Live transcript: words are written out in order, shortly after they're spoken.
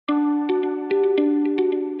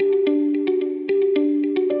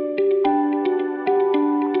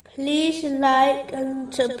like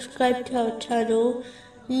and subscribe to our channel.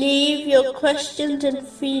 Leave your questions and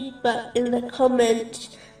feedback in the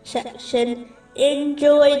comments section.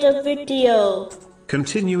 Enjoy the video.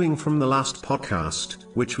 Continuing from the last podcast,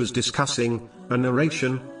 which was discussing a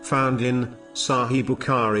narration found in Sahih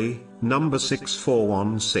Bukhari, number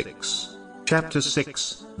 6416, chapter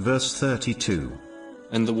 6, verse 32.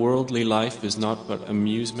 And the worldly life is not but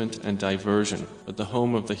amusement and diversion, but the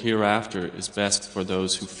home of the hereafter is best for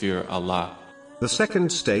those who fear Allah. The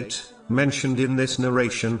second state, mentioned in this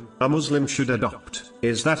narration, a Muslim should adopt,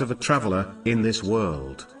 is that of a traveler in this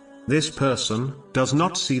world. This person does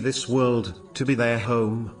not see this world to be their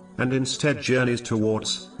home, and instead journeys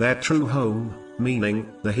towards their true home,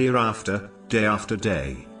 meaning the hereafter, day after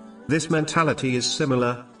day. This mentality is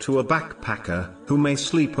similar to a backpacker who may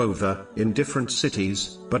sleep over in different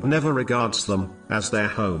cities, but never regards them as their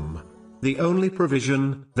home. The only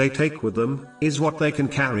provision they take with them is what they can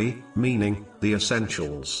carry, meaning the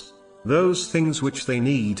essentials. Those things which they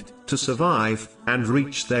need to survive and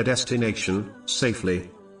reach their destination safely.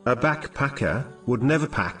 A backpacker would never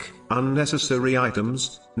pack unnecessary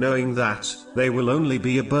items, knowing that they will only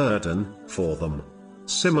be a burden for them.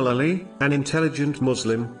 Similarly, an intelligent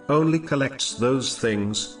Muslim only collects those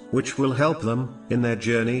things which will help them in their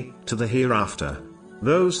journey to the hereafter.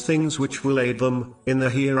 Those things which will aid them in the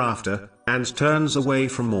hereafter, and turns away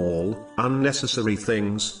from all unnecessary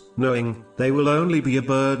things, knowing they will only be a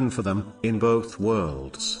burden for them in both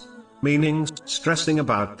worlds. Meaning, stressing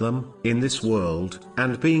about them in this world,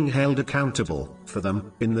 and being held accountable for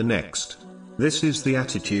them in the next. This is the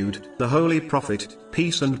attitude the Holy Prophet,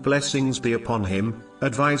 peace and blessings be upon him,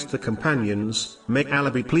 advised the companions, may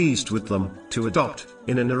Allah be pleased with them, to adopt,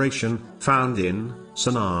 in a narration found in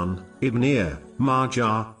Sunan Ibn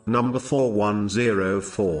Majah, number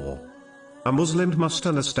 4104. A Muslim must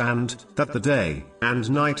understand that the day and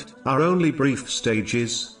night are only brief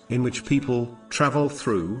stages, in which people travel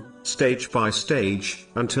through, stage by stage,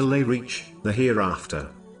 until they reach the hereafter.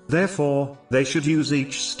 Therefore, they should use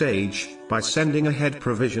each stage by sending ahead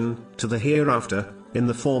provision to the hereafter, in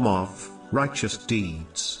the form of righteous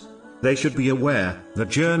deeds. They should be aware the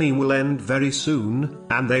journey will end very soon,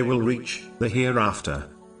 and they will reach the hereafter.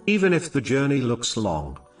 Even if the journey looks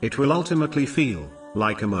long, it will ultimately feel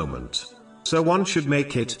like a moment. So one should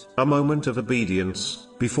make it a moment of obedience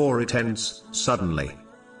before it ends suddenly.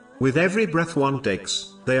 With every breath one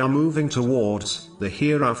takes, they are moving towards the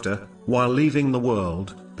hereafter, while leaving the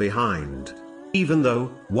world behind. Even though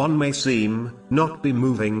one may seem not be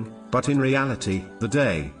moving, but in reality, the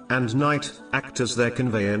day and night act as their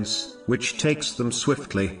conveyance, which takes them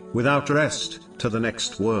swiftly, without rest, to the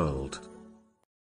next world.